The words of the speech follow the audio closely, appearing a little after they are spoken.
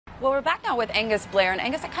Well, we're back now with Angus Blair. And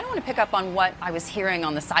Angus, I kind of want to pick up on what I was hearing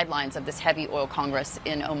on the sidelines of this heavy oil Congress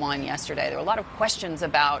in Oman yesterday. There were a lot of questions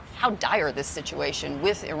about how dire this situation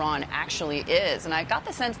with Iran actually is. And I got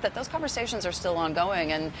the sense that those conversations are still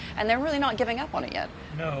ongoing and they're really not giving up on it yet.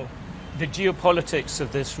 No. The geopolitics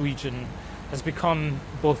of this region has become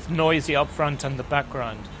both noisy up front and the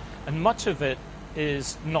background. And much of it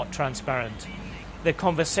is not transparent. The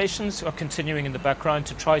conversations are continuing in the background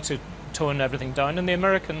to try to tone everything down, and the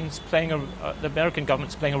American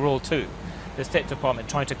government's playing a role too. The State Department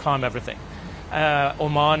trying to calm everything.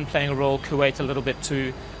 Oman playing a role, Kuwait a little bit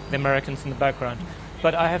too, the Americans in the background.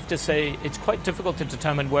 But I have to say it's quite difficult to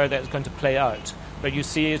determine where that's going to play out. But you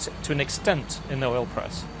see it to an extent in the oil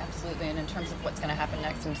price. Absolutely, and in terms of what's going to happen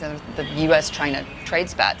next, in terms of the U.S.-China trade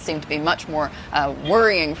spat seem to be much more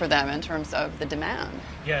worrying for them in terms of the demand.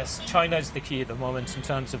 Yes, China is the key at the moment in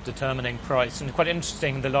terms of determining price. And quite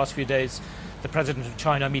interesting, in the last few days, the president of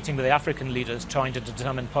China meeting with the African leaders trying to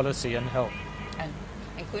determine policy and help. And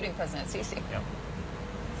including President Sisi. Yeah.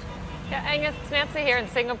 Yeah, Angus, it's Nancy here in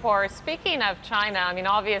Singapore. Speaking of China, I mean,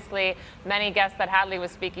 obviously, many guests that Hadley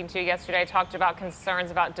was speaking to yesterday talked about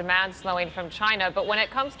concerns about demand slowing from China. But when it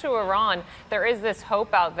comes to Iran, there is this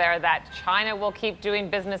hope out there that China will keep doing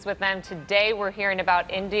business with them. Today, we're hearing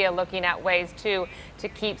about India looking at ways, too, to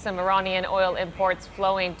keep some Iranian oil imports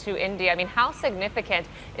flowing to India. I mean, how significant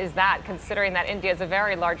is that, considering that India is a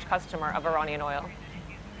very large customer of Iranian oil?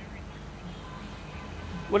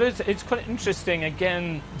 Well, it's quite interesting,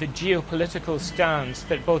 again, the geopolitical stance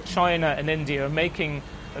that both China and India are making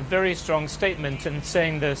a very strong statement and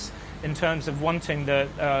saying this in terms of wanting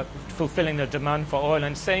fulfilling their demand for oil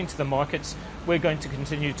and saying to the markets, we're going to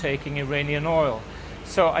continue taking Iranian oil.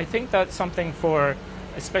 So I think that's something for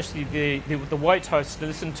especially the White House to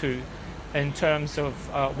listen to in terms of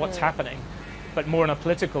what's happening, but more on a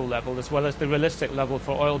political level as well as the realistic level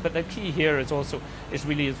for oil. But the key here is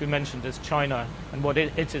really, as we mentioned, is China and what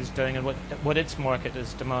it is doing and what its market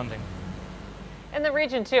is demanding. In the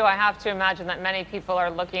region, too, I have to imagine that many people are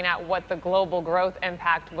looking at what the global growth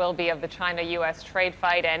impact will be of the China-U.S. trade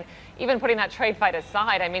fight. And even putting that trade fight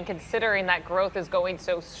aside, I mean, considering that growth is going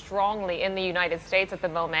so strongly in the United States at the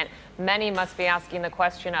moment, many must be asking the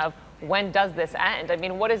question of, when does this end? I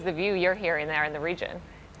mean, what is the view you're hearing there in the region?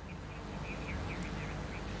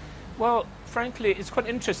 Well, frankly, it's quite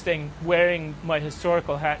interesting wearing my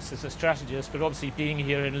historical hats as a strategist, but obviously being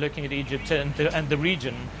here and looking at Egypt and the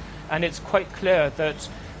region. And it's quite clear that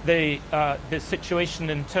the situation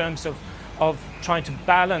in terms of trying to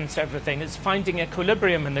balance everything is finding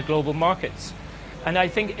equilibrium in the global markets. And I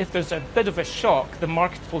think if there's a bit of a shock, the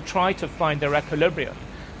markets will try to find their equilibrium.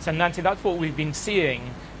 So, Nancy, that's what we've been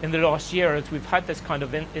seeing in the last year as we've had this kind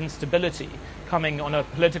of instability coming on a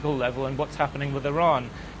political level and what's happening with Iran.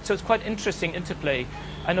 So it's quite interesting interplay.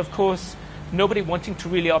 And of course, nobody wanting to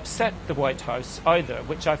really upset the White House either,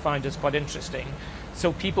 which I find is quite interesting.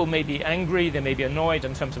 So people may be angry, they may be annoyed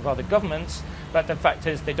in terms of other governments, but the fact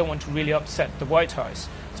is they don't want to really upset the White House.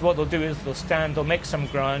 So what they'll do is they'll make some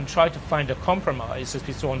ground, try to find a compromise, as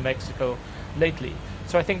we saw in Mexico lately.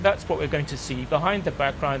 So I think that's what we're going to see. Behind the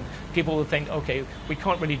background, people will think, okay, we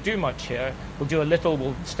can't really do much here. We'll do a little,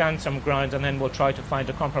 we'll stand some ground, and then we'll try to find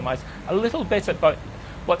a compromise. A little bit about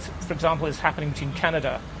what, for example, is happening between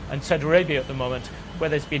Canada and Saudi Arabia at the moment, where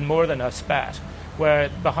there's been more than a spat, where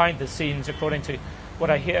behind the scenes, according to what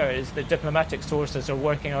I hear, is that diplomatic sources are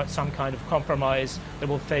working out some kind of compromise that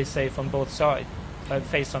will face safe on both sides.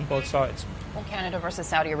 Well, Canada versus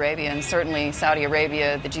Saudi Arabia, and certainly Saudi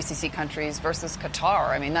Arabia, the GCC countries versus Qatar.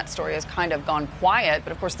 I mean, that story has kind of gone quiet,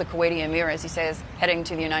 but of course the Kuwaiti Emir, as you say, is heading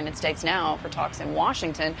to the United States now for talks in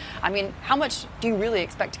Washington. I mean, how much do you really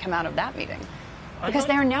expect to come out of that meeting? Because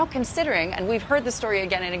they are now considering, and we've heard the story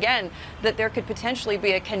again and again, that there could potentially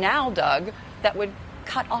be a canal dug that would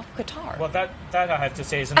cut off Qatar. Well, that I have to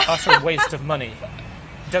say is an utter waste of money.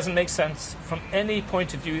 It doesn't make sense from any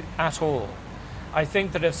point of view at all. I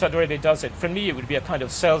think that if Saudi Arabia does it, for me it would be a kind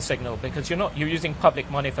of sell signal, because you're using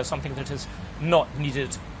public money for something that is not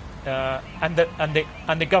needed, and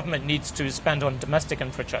the government needs to spend on domestic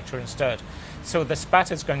infrastructure instead. So the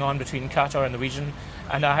spat is going on between Qatar and the region,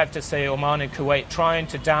 and I have to say Oman and Kuwait trying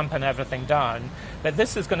to dampen everything down. But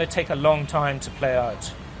this is going to take a long time to play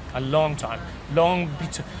out. A long time.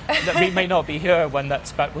 That we may not be here when that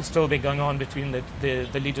spat will still be going on between the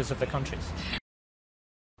leaders of the countries.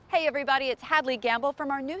 Hey everybody, it's Hadley Gamble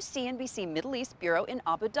from our new CNBC Middle East Bureau in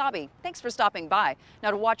Abu Dhabi. Thanks for stopping by.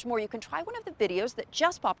 Now to watch more, you can try one of the videos that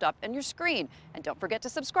just popped up on your screen. And don't forget to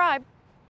subscribe.